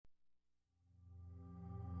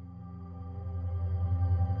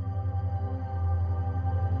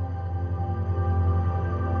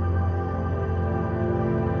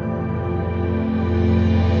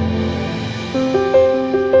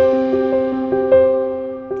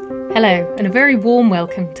Hello, and a very warm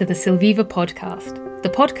welcome to the Silviva podcast, the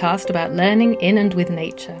podcast about learning in and with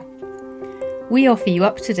nature. We offer you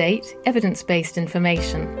up-to-date, evidence-based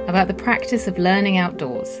information about the practice of learning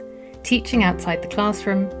outdoors, teaching outside the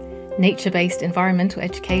classroom, nature-based environmental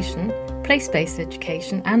education, place-based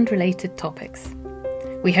education, and related topics.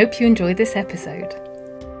 We hope you enjoy this episode.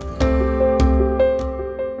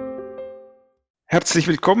 Herzlich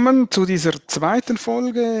willkommen zu dieser zweiten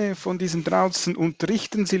Folge von diesem Draußen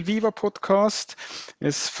unterrichten Silviva Podcast.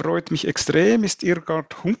 Es freut mich extrem, ist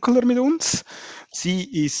Irmgard Hunkeler mit uns.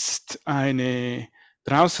 Sie ist eine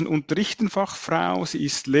Draußen unterrichten Fachfrau, sie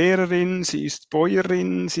ist Lehrerin, sie ist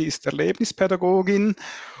Bäuerin, sie ist Erlebnispädagogin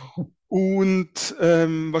und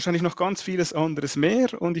wahrscheinlich noch ganz vieles anderes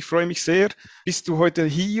mehr. Und ich freue mich sehr, bist du heute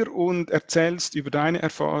hier und erzählst über deine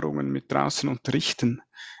Erfahrungen mit Draußen unterrichten.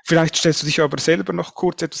 Vielleicht stellst du dich aber selber noch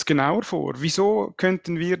kurz etwas genauer vor. Wieso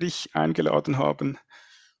könnten wir dich eingeladen haben,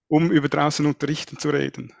 um über Draußen unterrichten zu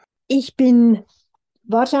reden? Ich bin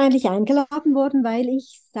wahrscheinlich eingeladen worden, weil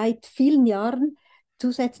ich seit vielen Jahren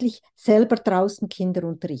zusätzlich selber draußen Kinder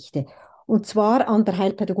unterrichte. Und zwar an der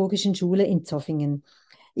Heilpädagogischen Schule in Zofingen.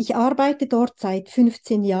 Ich arbeite dort seit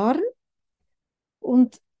 15 Jahren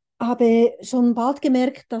und habe schon bald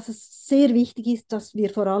gemerkt, dass es sehr wichtig ist, dass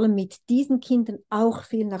wir vor allem mit diesen Kindern auch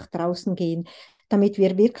viel nach draußen gehen, damit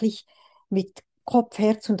wir wirklich mit Kopf,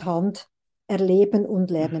 Herz und Hand erleben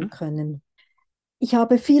und lernen können. Ich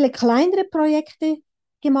habe viele kleinere Projekte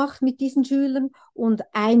gemacht mit diesen Schülern und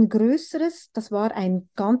ein größeres, das war ein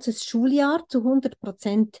ganzes Schuljahr zu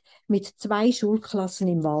 100% mit 2 Schulklassen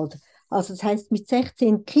im Wald. Also das heißt, mit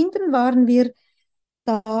 16 Kindern waren wir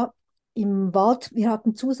da im Wald. Wir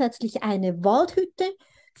hatten zusätzlich eine Waldhütte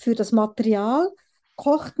für das Material,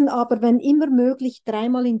 kochten aber, wenn immer möglich,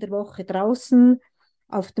 3-mal in der Woche draußen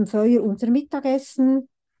auf dem Feuer unser Mittagessen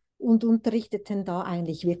und unterrichteten da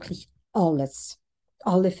eigentlich wirklich alles,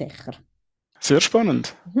 alle Fächer. Sehr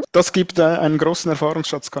spannend. Das gibt einen großen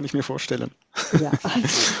Erfahrungsschatz, kann ich mir vorstellen. Ja.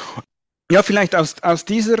 Ja, vielleicht aus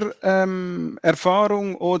dieser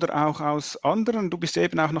Erfahrung oder auch aus anderen. Du bist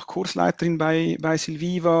eben auch noch Kursleiterin bei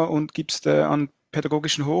Silviva und gibst an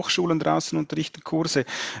pädagogischen Hochschulen draußen unterrichten Kurse.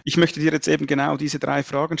 Ich möchte dir jetzt eben genau diese 3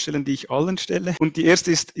 Fragen stellen, die ich allen stelle. Und die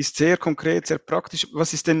erste ist sehr konkret, sehr praktisch.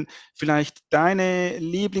 Was ist denn vielleicht deine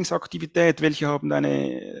Lieblingsaktivität? Welche haben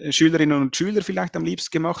deine Schülerinnen und Schüler vielleicht am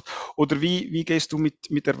liebsten gemacht? Oder wie gehst du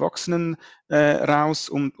mit Erwachsenen raus,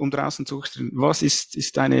 um draußen zu unterrichten? Was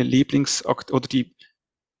ist deine Lieblingsaktivität oder die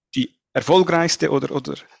erfolgreichste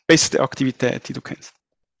oder beste Aktivität, die du kennst?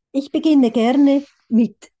 Ich beginne gerne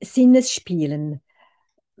mit Sinnesspielen,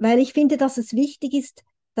 weil ich finde, dass es wichtig ist,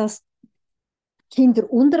 dass Kinder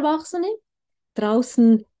und Erwachsene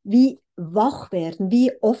draußen wie wach werden,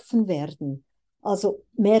 wie offen werden. Also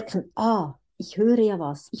merken, ich höre ja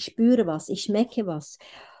was, ich spüre was, ich schmecke was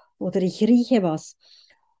oder ich rieche was.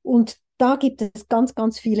 Und da gibt es ganz,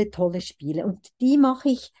 ganz viele tolle Spiele. Und die mache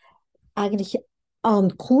ich eigentlich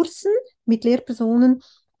an Kursen mit Lehrpersonen,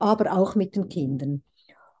 aber auch mit den Kindern.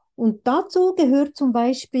 Und dazu gehört zum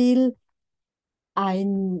Beispiel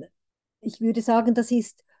ich würde sagen, das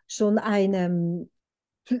ist schon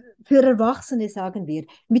für Erwachsene, sagen wir.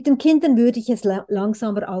 Mit den Kindern würde ich es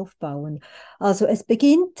langsamer aufbauen. Also es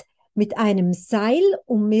beginnt mit einem Seil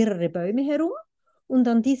um mehrere Bäume herum und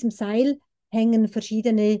an diesem Seil hängen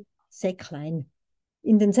verschiedene Säcklein.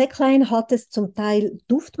 In den Säcklein hat es zum Teil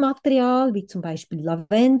Duftmaterial, wie zum Beispiel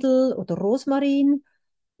Lavendel oder Rosmarin,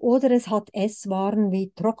 oder es hat Esswaren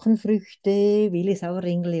wie Trockenfrüchte,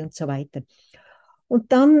 Willisauerringel und so weiter.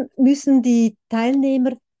 Und dann müssen die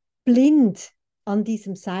Teilnehmer blind an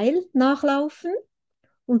diesem Seil nachlaufen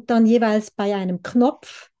und dann jeweils bei einem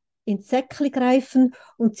Knopf ins Säckli greifen.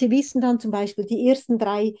 Und sie wissen dann zum Beispiel, die ersten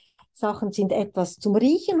 3 Sachen sind etwas zum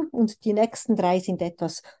Riechen und die nächsten 3 sind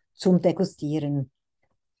etwas zum Degustieren.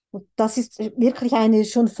 Und das ist wirklich eine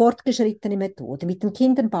schon fortgeschrittene Methode. Mit den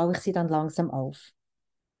Kindern baue ich sie dann langsam auf.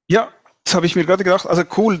 Ja, das habe ich mir gerade gedacht. Also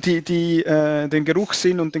cool, den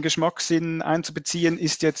Geruchssinn und den Geschmackssinn einzubeziehen,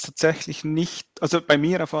 ist jetzt tatsächlich nicht, also bei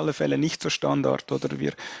mir auf alle Fälle nicht so Standard, oder?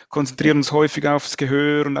 Wir konzentrieren uns häufig aufs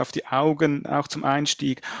Gehör und auf die Augen, auch zum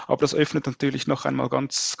Einstieg. Aber das öffnet natürlich noch einmal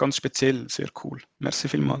ganz, ganz speziell. Sehr cool. Merci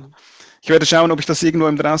vielmals. Ich werde schauen, ob ich das irgendwo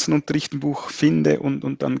im Draußen-Unterrichten-Buch finde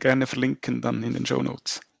und dann gerne verlinken dann in den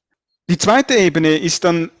Shownotes. Die zweite Ebene ist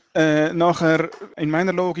dann nachher in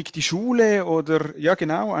meiner Logik die Schule oder ja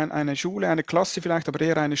genau, eine Schule, eine Klasse vielleicht, aber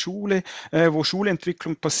eher eine Schule, wo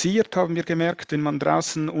Schulentwicklung passiert, haben wir gemerkt, wenn man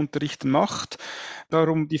draußen Unterrichten macht.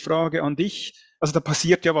 Darum die Frage an dich, Also da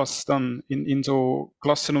passiert ja was dann in so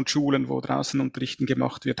Klassen und Schulen, wo draußen Unterrichten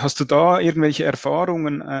gemacht wird. Hast du da irgendwelche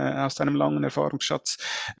Erfahrungen aus deinem langen Erfahrungsschatz?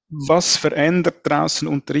 Was verändert draußen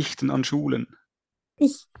Unterrichten an Schulen?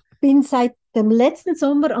 Ich bin seit dem letzten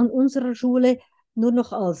Sommer an unserer Schule nur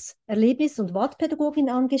noch als Erlebnis- und Wahlpädagogin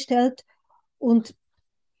angestellt und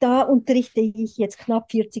da unterrichte ich jetzt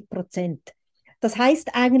knapp 40%. Das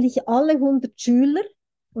heißt eigentlich, alle 100 Schüler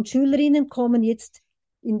und Schülerinnen kommen jetzt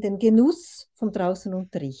in den Genuss von draußen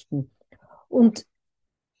unterrichten. Und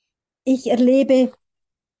ich erlebe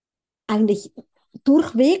eigentlich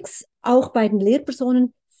durchwegs auch bei den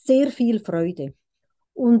Lehrpersonen sehr viel Freude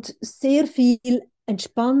und sehr viel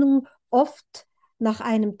Entspannung. Oft nach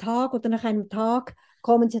einem Tag oder nach einem Tag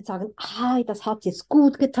kommen sie und sagen, ah, das hat jetzt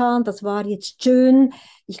gut getan, das war jetzt schön,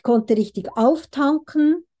 ich konnte richtig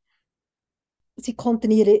auftanken. Sie konnten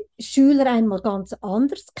ihre Schüler einmal ganz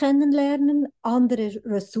anders kennenlernen, andere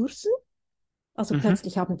Ressourcen. Also Mhm.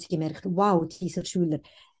 plötzlich haben sie gemerkt, wow, dieser Schüler,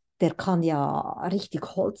 der kann ja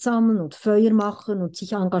richtig Holz sammeln und Feuer machen und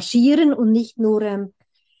sich engagieren und nicht nur,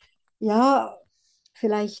 ja,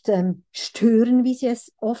 vielleicht stören, wie sie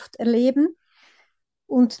es oft erleben.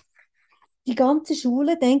 Und die ganze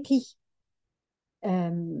Schule, denke ich,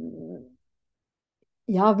 ähm,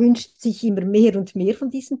 ja, wünscht sich immer mehr und mehr von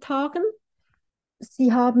diesen Tagen.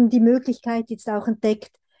 Sie haben die Möglichkeit jetzt auch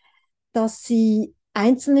entdeckt, dass sie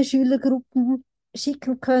einzelne Schülergruppen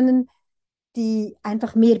schicken können, die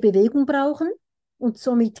einfach mehr Bewegung brauchen. Und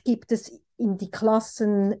somit gibt es in die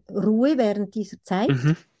Klassen Ruhe während dieser Zeit,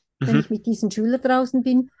 Mhm. wenn Mhm. ich mit diesen Schülern draußen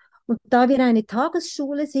bin. Und da wir eine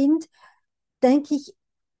Tagesschule sind, denke ich,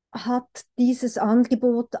 hat dieses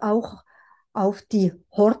Angebot auch auf die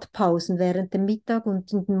Hortpausen während dem Mittag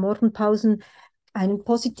und in den Morgenpausen einen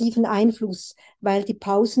positiven Einfluss, weil die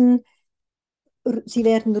Pausen, sie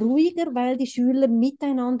werden ruhiger, weil die Schüler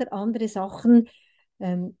miteinander andere Sachen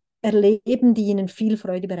erleben, die ihnen viel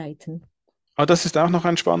Freude bereiten. Ah, das ist auch noch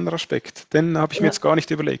ein spannender Aspekt. Den habe ich mir Ja, jetzt gar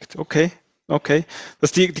nicht überlegt. Okay, okay.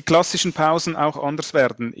 Dass die klassischen Pausen auch anders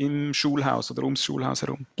werden im Schulhaus oder ums Schulhaus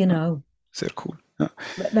herum. Ja, genau. sehr cool. Ja.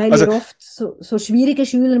 Weil Also, wir oft so schwierige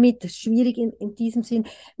Schüler mit, schwierig in diesem Sinn,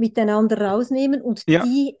 miteinander rausnehmen und ja.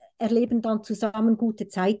 die erleben dann zusammen gute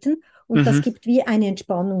Zeiten und das Mhm. gibt wie eine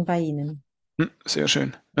Entspannung bei ihnen. Sehr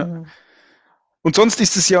schön. Ja. Mhm. Und sonst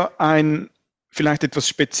ist es ja ein vielleicht etwas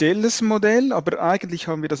spezielles Modell, aber eigentlich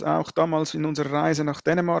haben wir das auch damals in unserer Reise nach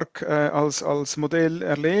Dänemark als Modell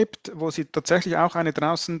erlebt, wo sie tatsächlich auch eine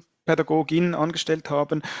draußen Pädagogin angestellt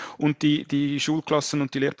haben und die Schulklassen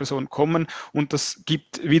und die Lehrpersonen kommen. Und das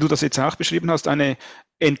gibt, wie du das jetzt auch beschrieben hast, eine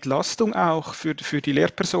Entlastung auch für die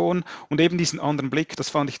Lehrperson und eben diesen anderen Blick, das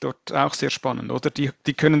fand ich dort auch sehr spannend, oder?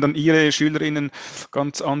 Die können dann ihre Schülerinnen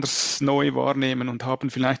ganz anders neu wahrnehmen und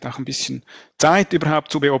haben vielleicht auch ein bisschen Zeit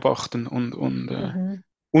überhaupt zu beobachten. Mhm.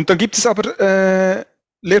 Und dann gibt es aber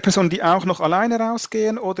Lehrpersonen, die auch noch alleine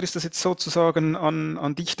rausgehen, oder ist das jetzt sozusagen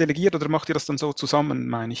an dich delegiert oder macht ihr das dann so zusammen,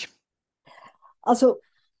 meine ich? Also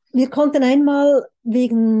wir konnten einmal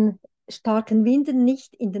wegen starken Winden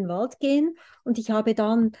nicht in den Wald gehen und ich habe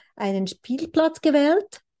dann einen Spielplatz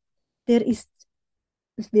gewählt. Der ist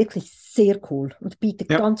wirklich sehr cool und bietet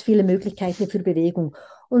Ja, ganz viele Möglichkeiten für Bewegung.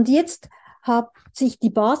 Und jetzt hat sich die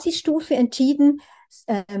Basisstufe entschieden,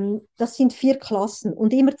 das sind 4 Klassen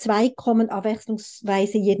und immer 2 kommen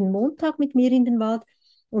abwechslungsweise jeden Montag mit mir in den Wald.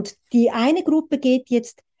 Und die eine Gruppe geht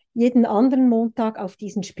jetzt jeden anderen Montag auf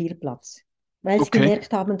diesen Spielplatz, weil sie okay.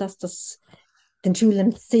 gemerkt haben, dass das den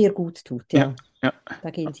Schülern sehr gut tut. Ja, Ja, ja, da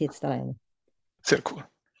gehen sie jetzt alleine. sehr cool.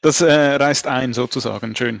 Das reißt ein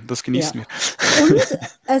sozusagen. Schön, das Ja. genießen wir. Und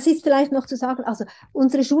es ist vielleicht noch zu sagen, also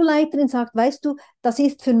unsere Schulleiterin sagt, weißt du, das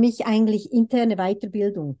ist für mich eigentlich interne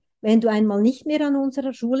Weiterbildung. Wenn du einmal nicht mehr an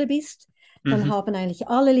unserer Schule bist, dann Mhm. haben eigentlich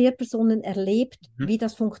alle Lehrpersonen erlebt, Mhm. wie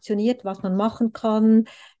das funktioniert, was man machen kann,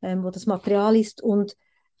 wo das Material ist und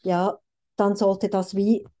ja, dann sollte das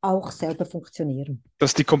wie auch selber funktionieren.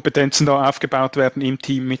 Dass die Kompetenzen da aufgebaut werden im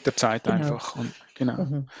Team mit der Zeit Genau. einfach. Und, genau.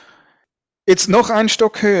 Mhm. Jetzt noch ein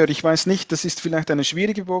Stock höher. Ich weiß nicht, das ist vielleicht eine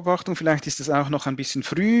schwierige Beobachtung. Vielleicht ist es auch noch ein bisschen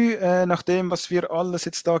früh, nach dem, was wir alles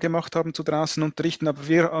jetzt da gemacht haben, zu draußen unterrichten. Aber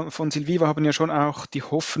wir von Silviva haben ja schon auch die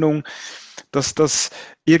Hoffnung, dass das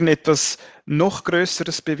irgendetwas noch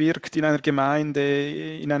Größeres bewirkt in einer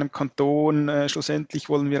Gemeinde, in einem Kanton. Schlussendlich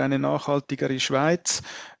wollen wir eine nachhaltigere Schweiz.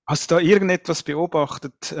 Hast du da irgendetwas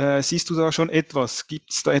beobachtet? Siehst du da schon etwas?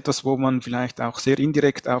 Gibt es da etwas, wo man vielleicht auch sehr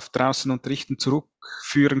indirekt auf draußen unterrichten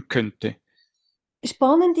zurückführen könnte?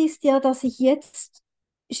 Spannend ist ja, dass ich jetzt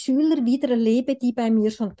Schüler wieder erlebe, die bei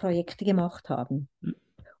mir schon Projekte gemacht haben.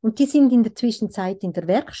 Und die sind in der Zwischenzeit in der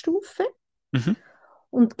Werkstufe. Mhm.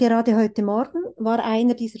 Und gerade heute Morgen war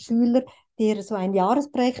einer dieser Schüler, der so ein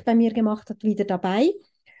Jahresprojekt bei mir gemacht hat, wieder dabei.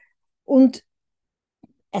 Und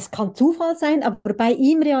es kann Zufall sein, aber bei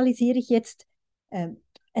ihm realisiere ich jetzt,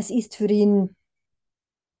 es ist für ihn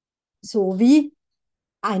so wie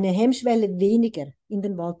eine Hemmschwelle weniger, in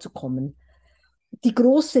den Wald zu kommen. Die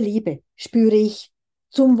große Liebe spüre ich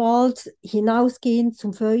zum Wald, hinausgehen,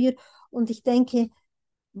 zum Feuer. Und ich denke,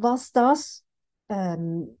 was das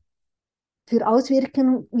für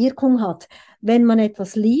Auswirkung hat. Wenn man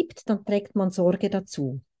etwas liebt, dann trägt man Sorge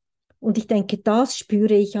dazu. Und ich denke, das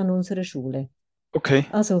spüre ich an unserer Schule. Okay.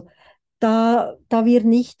 Also da wird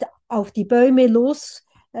nicht auf die Bäume los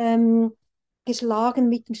geschlagen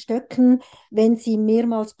mit den Stöcken, wenn sie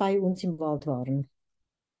mehrmals bei uns im Wald waren.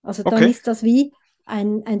 Also dann Okay. ist das wie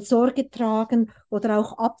ein Sorge tragen oder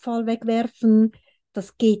auch Abfall wegwerfen.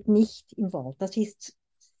 Das geht nicht im Wald. Das ist,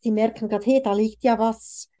 sie merken gerade, hey, da liegt ja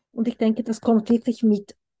was. Und ich denke, das kommt wirklich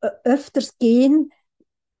mit öfters gehen,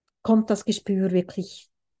 kommt das Gespür wirklich,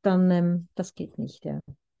 dann das geht nicht, ja.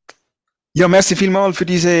 Ja, merci vielmal für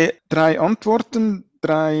diese 3 Antworten.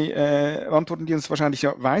 3 Antworten, die uns wahrscheinlich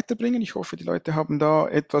ja weiterbringen. Ich hoffe, die Leute haben da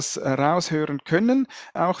etwas raushören können,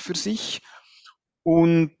 auch für sich.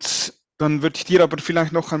 Und dann würde ich dir aber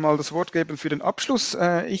vielleicht noch einmal das Wort geben für den Abschluss.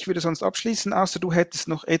 Ich würde sonst abschließen, außer du hättest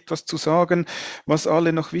noch etwas zu sagen, was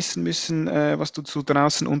alle noch wissen müssen, was du zu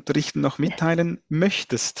draußen unterrichten noch mitteilen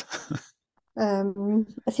möchtest.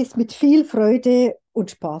 Es ist mit viel Freude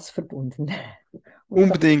und Spaß verbunden.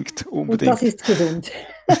 Unbedingt. Und das ist gesund.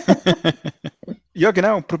 Ja,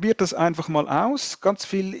 genau. Probiert das einfach mal aus. Ganz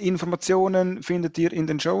viel Informationen findet ihr in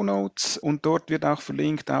den Shownotes und dort wird auch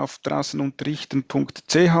verlinkt auf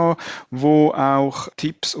draussenunterrichten.ch, wo auch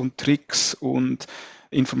Tipps und Tricks und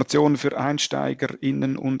Informationen für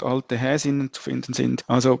EinsteigerInnen und alte Häsinnen zu finden sind.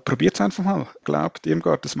 Also probiert es einfach mal. Glaubt,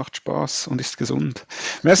 Irmgard, das macht Spaß und ist gesund.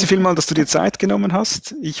 Merci vielmals, dass du dir Zeit genommen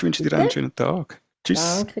hast. Ich wünsche dir einen schönen Tag.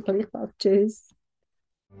 Tschüss. Danke, gleichfalls. Tschüss.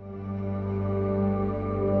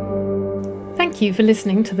 Thank you for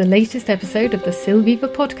listening to the latest episode of the Silviva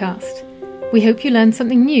podcast. We hope you learned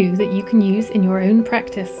something new that you can use in your own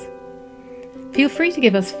practice. Feel free to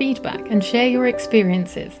give us feedback and share your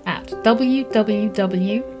experiences at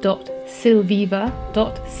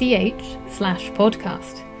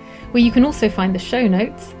www.silviva.ch/podcast, where you can also find the show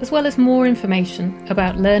notes as well as more information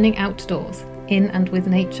about learning outdoors in and with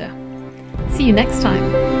nature. See you next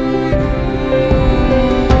time.